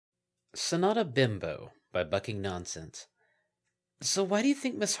Sonata Bimbo by BuckingNonsense. So why do you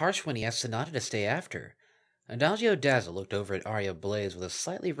think Miss Harshwinny asked Sonata to stay after? Adagio Dazzle looked over at Arya Blaze with a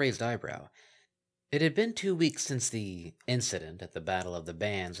slightly raised eyebrow. It had been 2 weeks since the incident at the Battle of the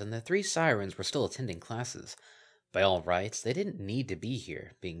Bands, and the three sirens were still attending classes. By all rights, they didn't need to be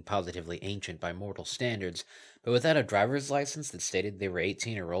here, being positively ancient by mortal standards, but without a driver's license that stated they were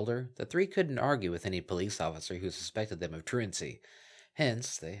 18 or older, the three couldn't argue with any police officer who suspected them of truancy.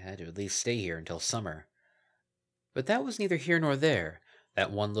 Hence, they had to at least stay here until summer. But that was neither here nor there.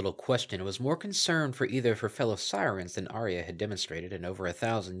 That one little question was more concern for either of her fellow sirens than Arya had demonstrated in over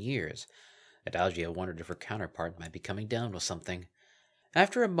 1,000 years. Adagio wondered if her counterpart might be coming down with something.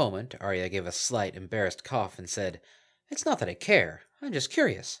 After a moment, Arya gave a slight, embarrassed cough and said, "It's not that I care. I'm just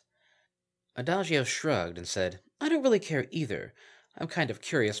curious." Adagio shrugged and said, "I don't really care either. I'm kind of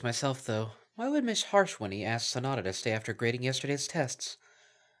curious myself, though. Why would Miss Harshwinny ask Sonata to stay after grading yesterday's tests?"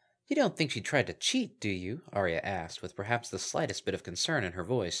 "You don't think she tried to cheat, do you?" Arya asked, with perhaps the slightest bit of concern in her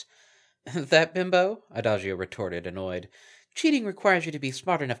voice. "That, Bimbo?" Adagio retorted, annoyed. "Cheating requires you to be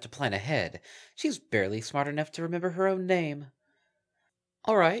smart enough to plan ahead. She's barely smart enough to remember her own name."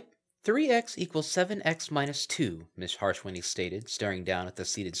 "All right. 3x equals 7x minus 2, Miss Harshwinny stated, staring down at the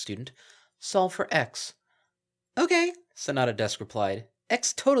seated student. "Solve for x." "Okay," Sonata Dusk replied.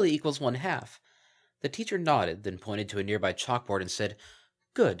 "X totally equals 1/2. The teacher nodded, then pointed to a nearby chalkboard and said,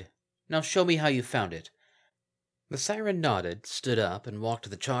 "Good. Now show me how you found it." The siren nodded, stood up, and walked to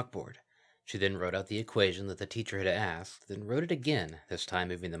the chalkboard. She then wrote out the equation that the teacher had asked, then wrote it again, this time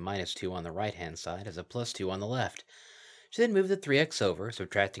moving the -2 on the right-hand side as a +2 on the left. She then moved the 3x over,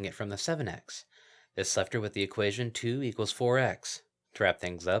 subtracting it from the 7x. This left her with the equation 2 equals 4x. To wrap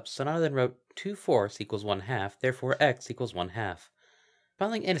things up, Sonata then wrote 2/4 equals 1/2, therefore x equals 1/2.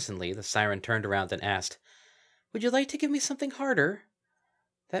 Smiling innocently, the siren turned around and asked, "Would you like to give me something harder?"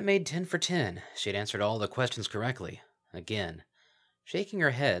 That made 10 for 10. She had answered all the questions correctly. Again. Shaking her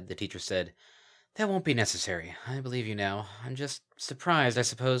head, the teacher said, "That won't be necessary. I believe you now. I'm just surprised, I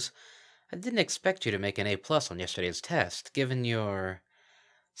suppose. I didn't expect you to make an A+ on yesterday's test, given your—"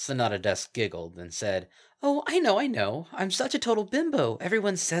 Sonata Dusk giggled and said, "Oh, I know. I'm such a total bimbo.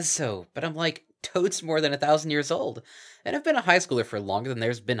 Everyone says so, but I'm like totes more than 1,000 years old. And I've been a high schooler for longer than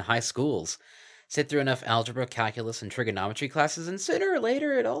there's been high schools. Sit through enough algebra, calculus, and trigonometry classes, and sooner or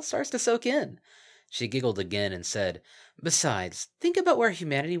later it all starts to soak in." She giggled again and said, "Besides, think about where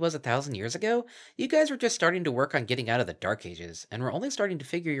humanity was 1,000 years ago. You guys were just starting to work on getting out of the Dark Ages, and were only starting to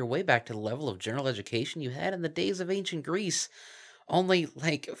figure your way back to the level of general education you had in the days of ancient Greece. Only,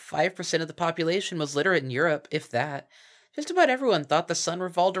 like, 5% of the population was literate in Europe, if that. Just about everyone thought the sun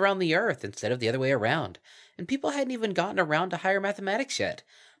revolved around the earth instead of the other way around, and people hadn't even gotten around to higher mathematics yet.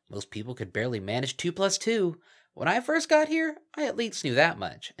 Most people could barely manage 2 plus 2. When I first got here, I at least knew that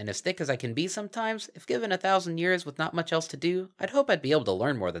much, and as thick as I can be sometimes, if given 1,000 years with not much else to do, I'd hope I'd be able to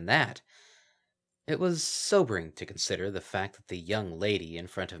learn more than that." It was sobering to consider the fact that the young lady in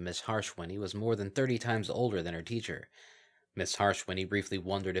front of Miss Harshwinny was more than 30 times older than her teacher. Miss Harshwinny briefly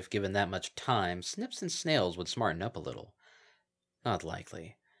wondered if given that much time, Snips and Snails would smarten up a little. Not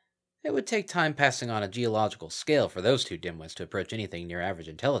likely. It would take time passing on a geological scale for those two dimwits to approach anything near average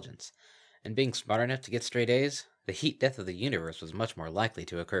intelligence. And being smart enough to get straight A's, the heat death of the universe was much more likely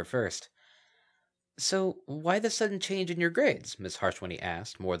to occur first. "So, why the sudden change in your grades?" Miss Harshwinny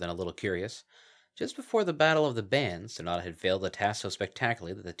asked, more than a little curious. Just before the Battle of the Bands, Sonata had failed the task so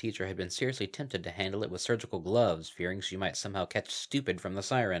spectacularly that the teacher had been seriously tempted to handle it with surgical gloves, fearing she might somehow catch stupid from the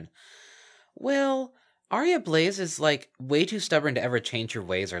siren. "Well, Arya Blaze is, like, way too stubborn to ever change her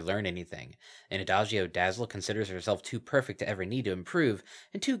ways or learn anything, and Adagio Dazzle considers herself too perfect to ever need to improve,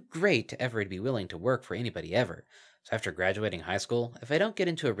 and too great to ever be willing to work for anybody ever. So after graduating high school, if I don't get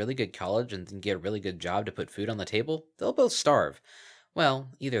into a really good college and then get a really good job to put food on the table, they'll both starve. Well,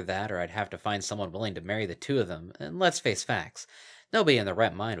 either that or I'd have to find someone willing to marry the two of them, and let's face facts. Nobody in their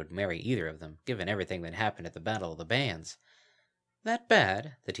right mind would marry either of them, given everything that happened at the Battle of the Bands." "That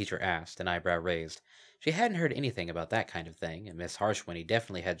bad?" the teacher asked, an eyebrow raised. She hadn't heard anything about that kind of thing, and Miss Harshwinny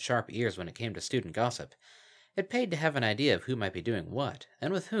definitely had sharp ears when it came to student gossip. It paid to have an idea of who might be doing what,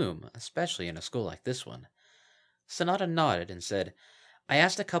 and with whom, especially in a school like this one. Sonata nodded and said, "I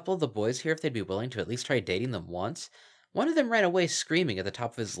asked a couple of the boys here if they'd be willing to at least try dating them once. One of them ran away screaming at the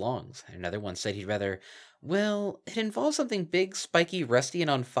top of his lungs, and another one said he'd rather— well, it involves something big, spiky, rusty, and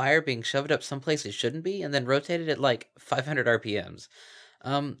on fire being shoved up someplace it shouldn't be, and then rotated at like 500 RPMs.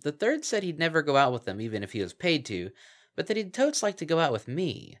 The third said he'd never go out with them even if he was paid to, but that he'd totes like to go out with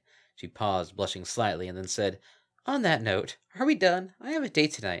me." She paused, blushing slightly, and then said, "On that note, are we done? I have a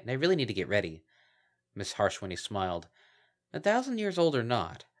date tonight, and I really need to get ready." Miss Harshwinny smiled. 1,000 years old or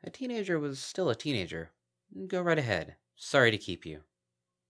not, A teenager was still a teenager. Go right ahead. Sorry to keep you.